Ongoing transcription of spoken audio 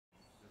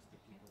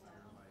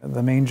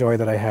The main joy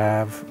that I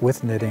have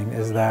with knitting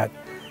is that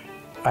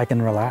I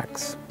can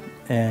relax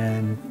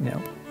and,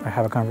 I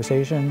have a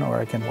conversation, or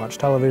I can watch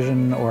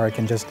television, or I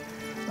can just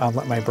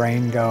let my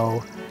brain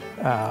go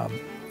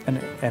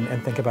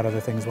and think about other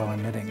things while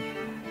I'm knitting.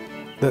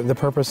 The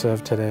purpose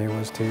of today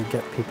was to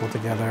get people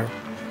together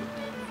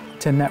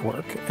to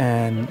network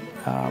and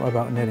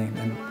about knitting.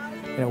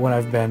 And when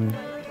I've been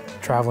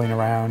traveling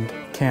around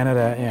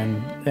Canada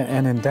and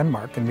in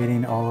Denmark and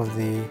meeting all of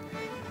the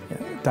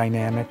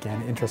dynamic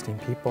and interesting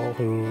people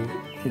who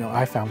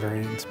I found very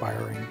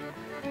inspiring,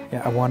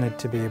 I wanted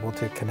to be able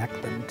to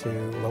connect them to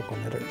local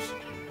knitters.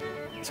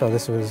 So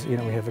this was, we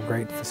have a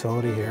great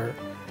facility here,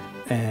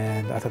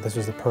 and I thought this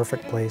was the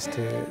perfect place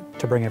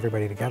to bring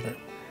everybody together.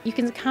 You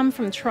can come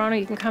from Toronto,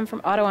 you can come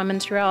from Ottawa,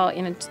 Montreal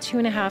in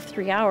 2.5,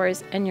 3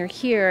 hours, and you're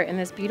here in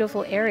this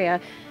beautiful area,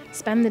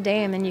 spend the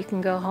day, and then you can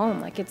go home.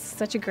 Like, it's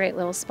such a great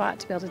little spot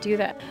to be able to do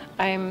that.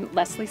 I'm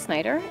Leslie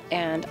Snyder,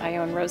 and I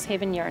own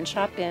Rosehaven Yarn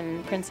Shop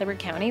in Prince Edward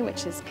County,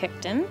 which is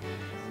Picton.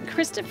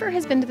 Christopher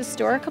has been to the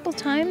store a couple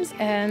times,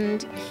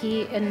 and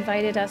he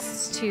invited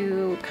us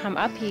to come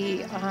up.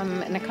 He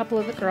and a couple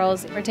of the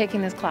girls were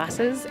taking his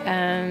classes,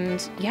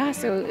 and yeah,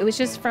 so it was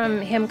just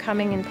from him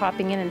coming and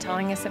popping in and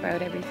telling us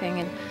about everything.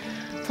 And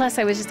plus,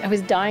 I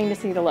was dying to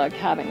see the log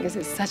cabin because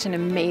it's such an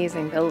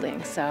amazing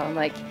building. So I'm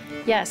like,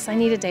 yes, I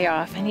need a day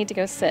off. I need to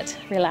go sit,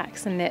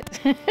 relax, and knit.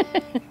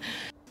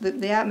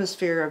 The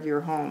atmosphere of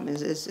your home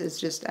is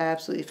just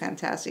absolutely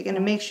fantastic, and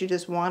it makes you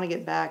just want to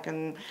get back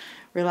and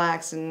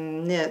relax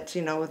and knit,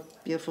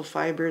 with beautiful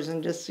fibers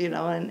and just,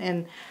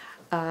 and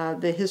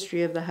the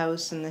history of the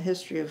house and the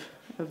history of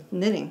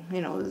knitting,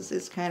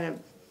 it's kind of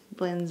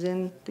blends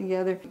in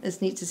together.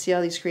 It's neat to see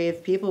all these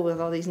creative people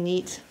with all these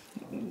neat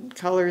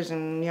colors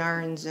and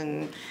yarns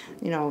and,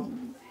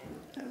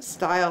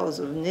 styles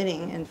of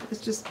knitting, and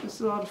it's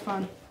a lot of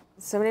fun.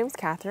 So my name's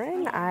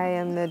Catherine. I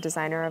am the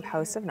designer of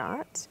House of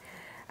Knot.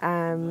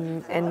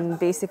 And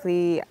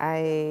basically,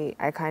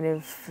 I kind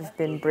of have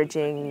been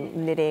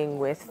bridging knitting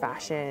with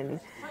fashion.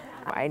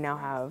 I now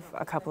have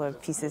a couple of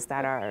pieces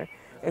that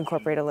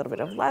incorporate a little bit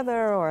of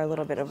leather or a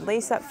little bit of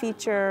lace-up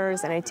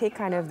features, and I take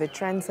kind of the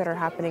trends that are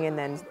happening and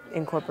then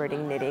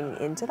incorporating knitting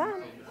into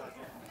that.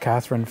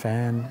 Catherine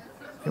Fan,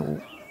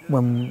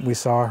 when we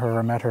saw her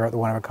or met her at the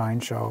One of a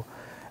Kind show,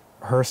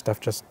 her stuff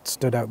just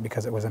stood out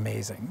because it was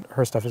amazing.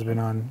 Her stuff has been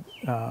on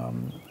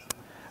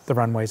the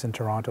runways in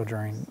Toronto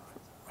during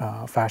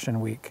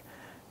Fashion Week,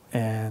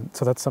 and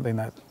so that's something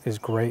that is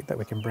great that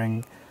we can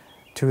bring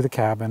to the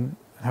cabin,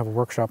 have a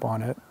workshop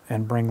on it,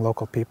 and bring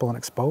local people and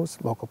expose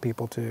local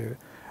people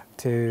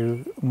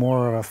to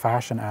more of a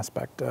fashion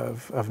aspect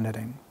of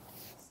knitting.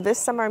 This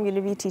summer I'm going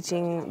to be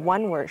teaching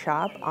one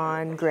workshop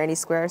on granny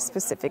squares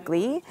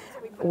specifically.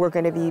 We're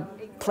going to be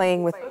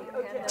playing with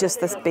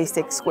just this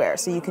basic square,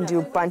 so you can do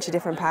a bunch of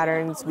different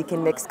patterns, we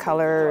can mix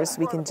colors,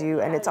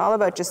 and it's all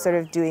about just sort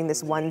of doing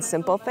this one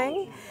simple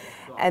thing.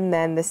 And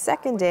then the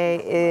second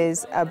day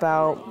is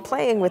about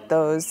playing with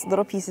those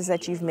little pieces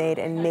that you've made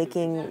and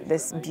making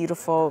this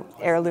beautiful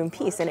heirloom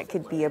piece. And it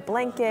could be a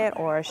blanket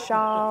or a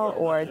shawl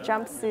or a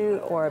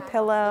jumpsuit or a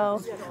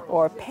pillow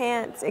or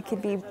pants. It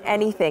could be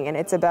anything. And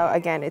it's about,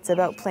 again, it's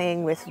about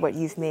playing with what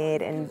you've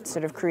made and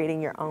sort of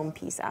creating your own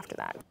piece after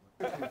that.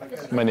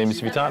 My name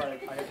is Vitar,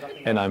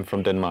 and I'm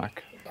from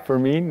Denmark. For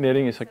me,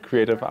 knitting is a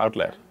creative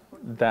outlet.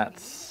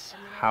 That's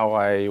how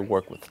I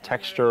work with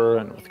texture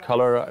and with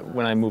color.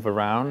 When I move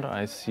around,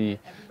 I see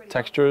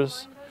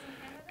textures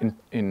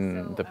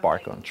in the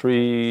bark on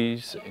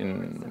trees,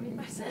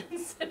 in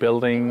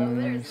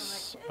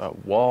buildings,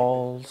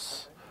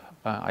 walls.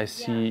 I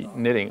see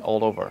knitting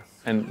all over,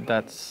 and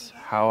that's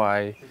how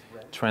I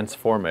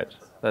transform it.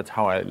 That's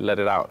how I let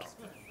it out.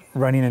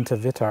 Running into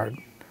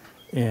Vitar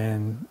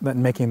and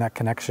making that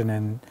connection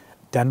in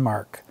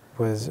Denmark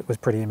was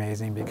pretty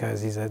amazing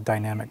because he's a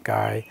dynamic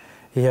guy.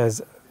 He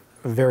has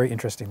very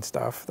interesting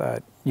stuff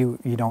that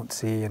you don't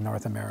see in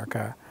North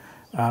America,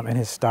 and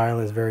his style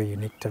is very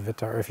unique to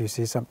Vitar. If you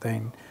see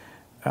something,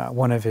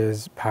 one of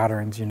his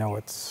patterns,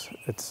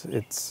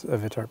 it's a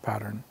Vitar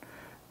pattern.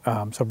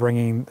 So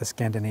bringing the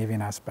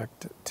Scandinavian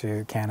aspect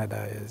to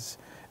Canada is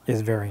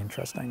very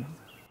interesting.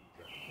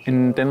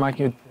 In Denmark,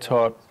 you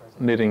taught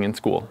knitting in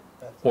school,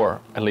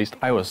 or at least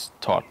I was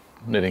taught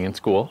knitting in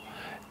school,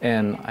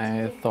 and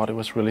I thought it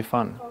was really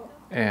fun.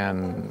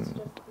 And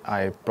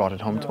I brought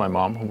it home to my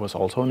mom, who was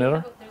also a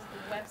knitter,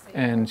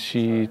 and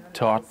she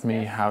taught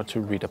me how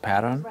to read a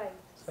pattern.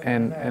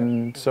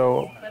 And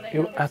so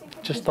I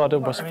just thought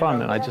it was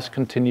fun, and I just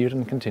continued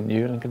and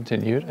continued and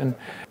continued. And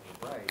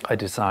I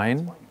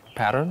design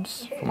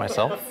patterns for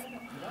myself,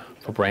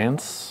 for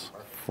brands,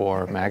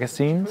 for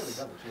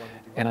magazines,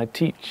 and I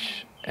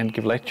teach and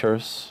give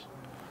lectures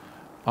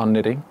on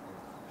knitting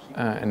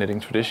and knitting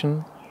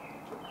tradition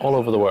all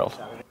over the world.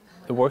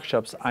 The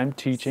workshops I'm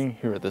teaching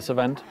here at this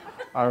event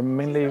are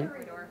mainly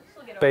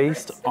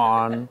based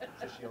on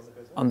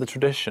the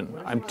tradition.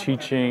 I'm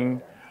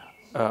teaching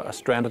a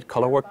stranded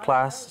colorwork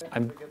class.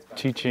 I'm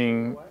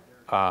teaching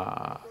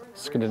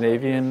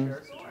Scandinavian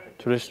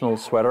traditional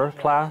sweater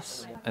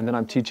class, and then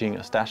I'm teaching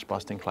a stash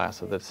busting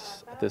class at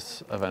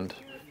this event,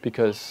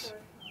 because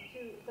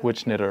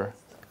which knitter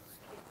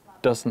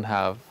doesn't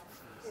have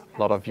a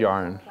lot of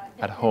yarn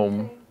at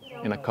home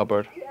in a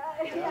cupboard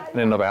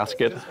and in a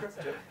basket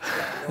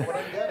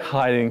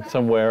hiding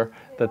somewhere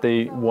that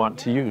they want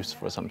to use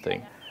for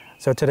something.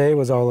 So today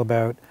was all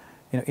about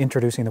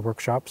introducing the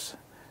workshops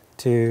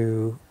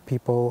to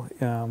people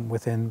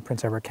within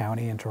Prince Edward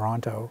County in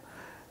Toronto,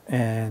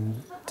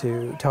 and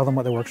to tell them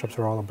what the workshops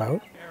are all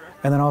about,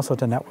 and then also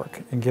to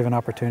network and give an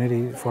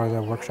opportunity for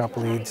the workshop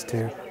leads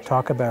to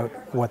talk about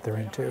what they're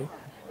into.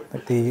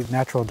 Like the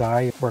natural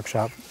dye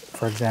workshop,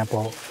 for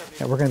example,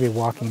 we're going to be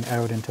walking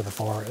out into the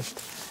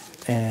forest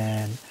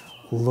and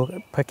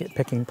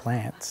picking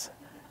plants,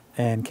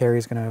 and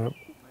Carrie's going to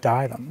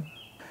dye them,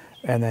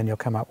 and then you'll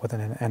come up with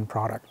an end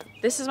product.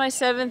 This is my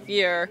 7th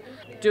year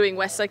doing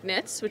Westlake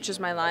Knits, which is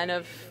my line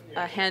of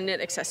hand knit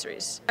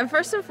accessories. I'm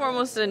first and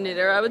foremost a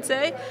knitter, I would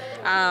say.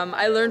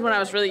 I learned when I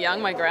was really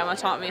young. My grandma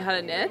taught me how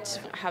to knit.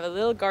 I have a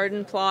little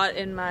garden plot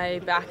in my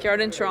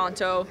backyard in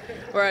Toronto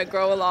where I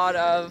grow a lot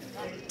of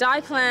dye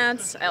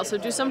plants. I also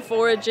do some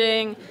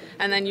foraging,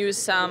 and then use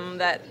some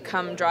that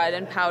come dried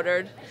and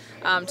powdered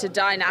to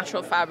dye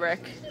natural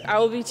fabric. I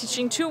will be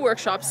teaching 2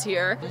 workshops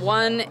here.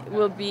 One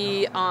will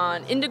be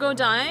on indigo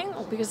dyeing,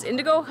 because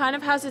indigo kind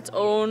of has its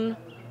own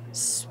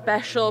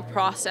special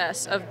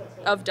process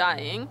of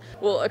dyeing.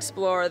 We'll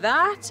explore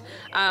that.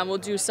 We'll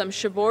do some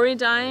shibori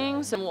dyeing,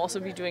 and we'll also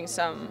be doing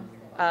some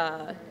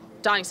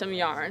dyeing some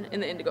yarn in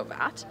the indigo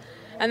vat.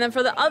 And then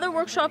for the other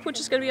workshop, which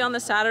is going to be on the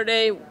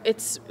Saturday,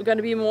 it's going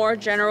to be more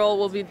general.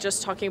 We'll be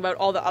just talking about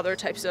all the other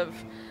types of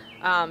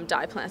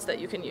dye plants that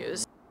you can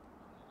use.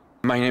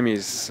 My name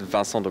is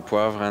Vincent de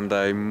Poivre, and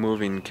I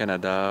moved in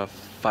Canada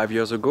 5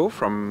 years ago.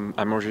 I'm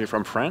originally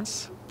from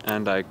France,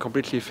 and I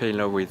completely fell in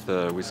love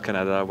with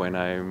Canada when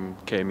I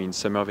came in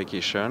summer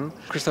vacation.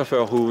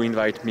 Christopher, who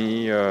invited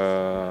me,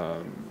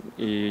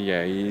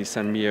 he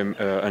sent me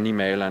an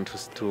email, and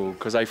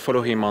because I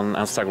follow him on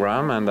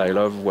Instagram and I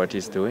love what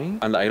he's doing,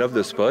 and I love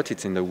the spot.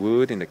 It's in the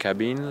wood, in the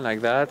cabin, like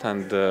that.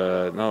 And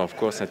no, of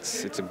course,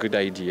 it's a good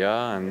idea,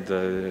 and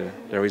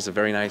there is a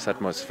very nice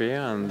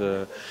atmosphere,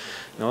 and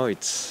no,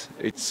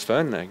 it's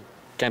fun. I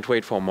can't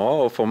wait for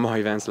more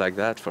events like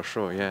that, for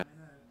sure. Yeah.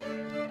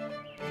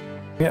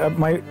 Yeah,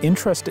 my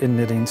interest in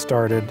knitting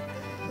started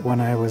when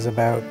I was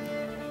about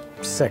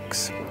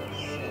 6,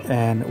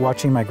 and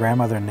watching my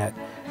grandmother knit.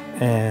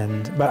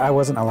 But I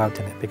wasn't allowed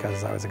to knit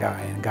because I was a guy,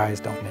 and guys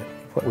don't knit.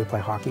 We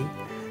play hockey,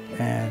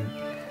 and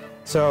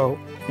so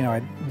I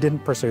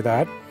didn't pursue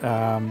that.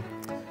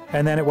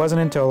 And then it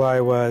wasn't until I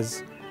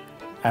was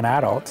an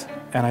adult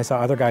and I saw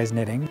other guys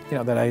knitting,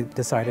 that I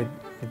decided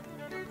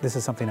this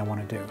is something I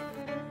want to do.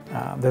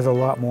 There's a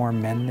lot more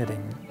men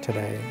knitting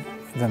today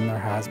than there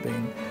has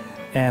been,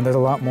 and there's a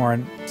lot more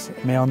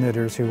male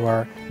knitters who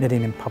are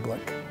knitting in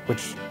public,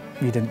 which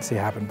you didn't see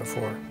happen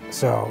before.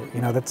 So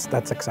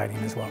that's exciting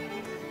as well.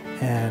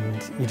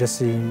 And you just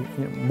see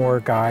more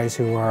guys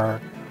who are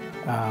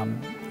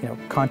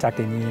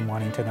contacting me and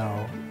wanting to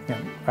know,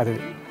 either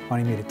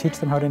wanting me to teach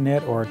them how to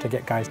knit or to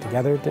get guys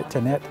together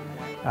to knit.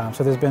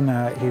 So there's been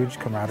a huge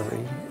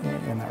camaraderie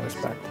in that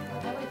respect.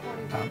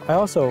 I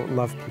also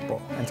love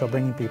people, and so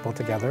bringing people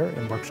together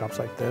in workshops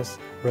like this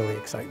really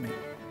excite me.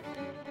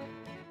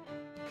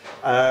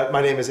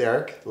 My name is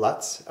Eric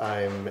Lutz.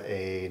 I'm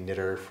a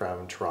knitter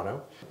from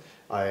Toronto.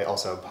 I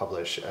also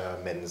publish a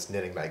men's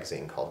knitting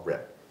magazine called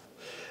RIP.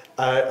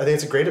 I think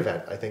it's a great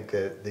event. I think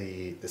that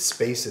the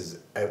space is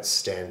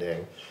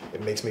outstanding.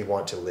 It makes me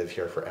want to live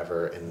here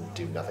forever and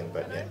do nothing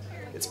but knit.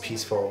 It's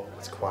peaceful,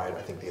 it's quiet.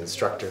 I think the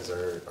instructors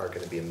are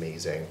going to be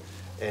amazing.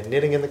 And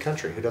knitting in the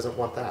country, who doesn't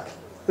want that?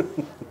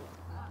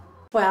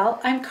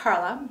 Well, I'm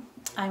Carla.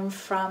 I'm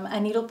from A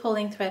Needle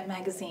Pulling Thread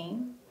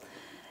magazine.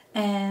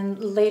 And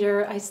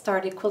later I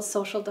started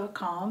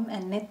quiltsocial.com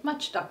and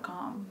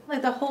knitmuch.com.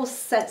 Like the whole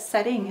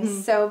setting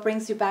is so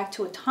brings you back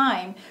to a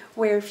time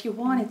where if you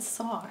wanted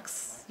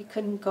socks, you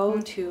couldn't go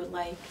to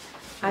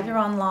either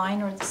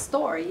online or the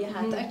store. You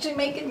had to actually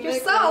make it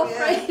yourself,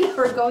 right?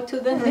 Or go to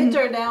the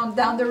knitter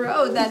down the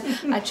road that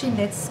actually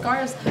knits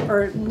scarves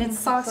or knits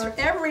socks for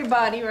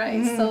everybody,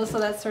 right? So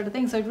that sort of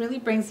thing. So it really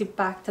brings you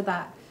back to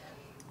that.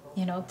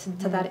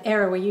 To that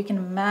era where you can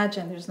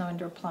imagine there's no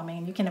indoor plumbing,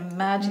 and you can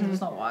imagine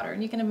there's no water,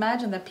 and you can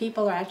imagine that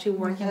people are actually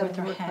working with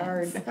their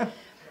hands.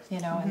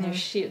 And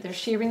they're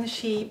shearing the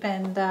sheep,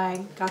 and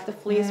I got the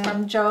fleece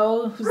from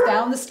Joe, who's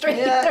down the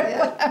street, or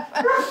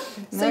whatever.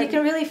 So you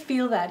can really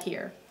feel that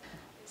here.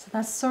 So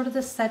that's sort of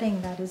the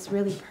setting that is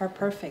really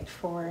perfect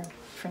for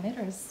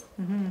knitters.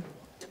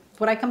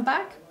 Would I come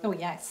back? Oh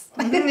yes.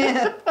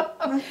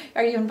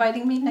 Are you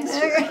inviting me next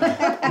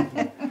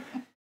year?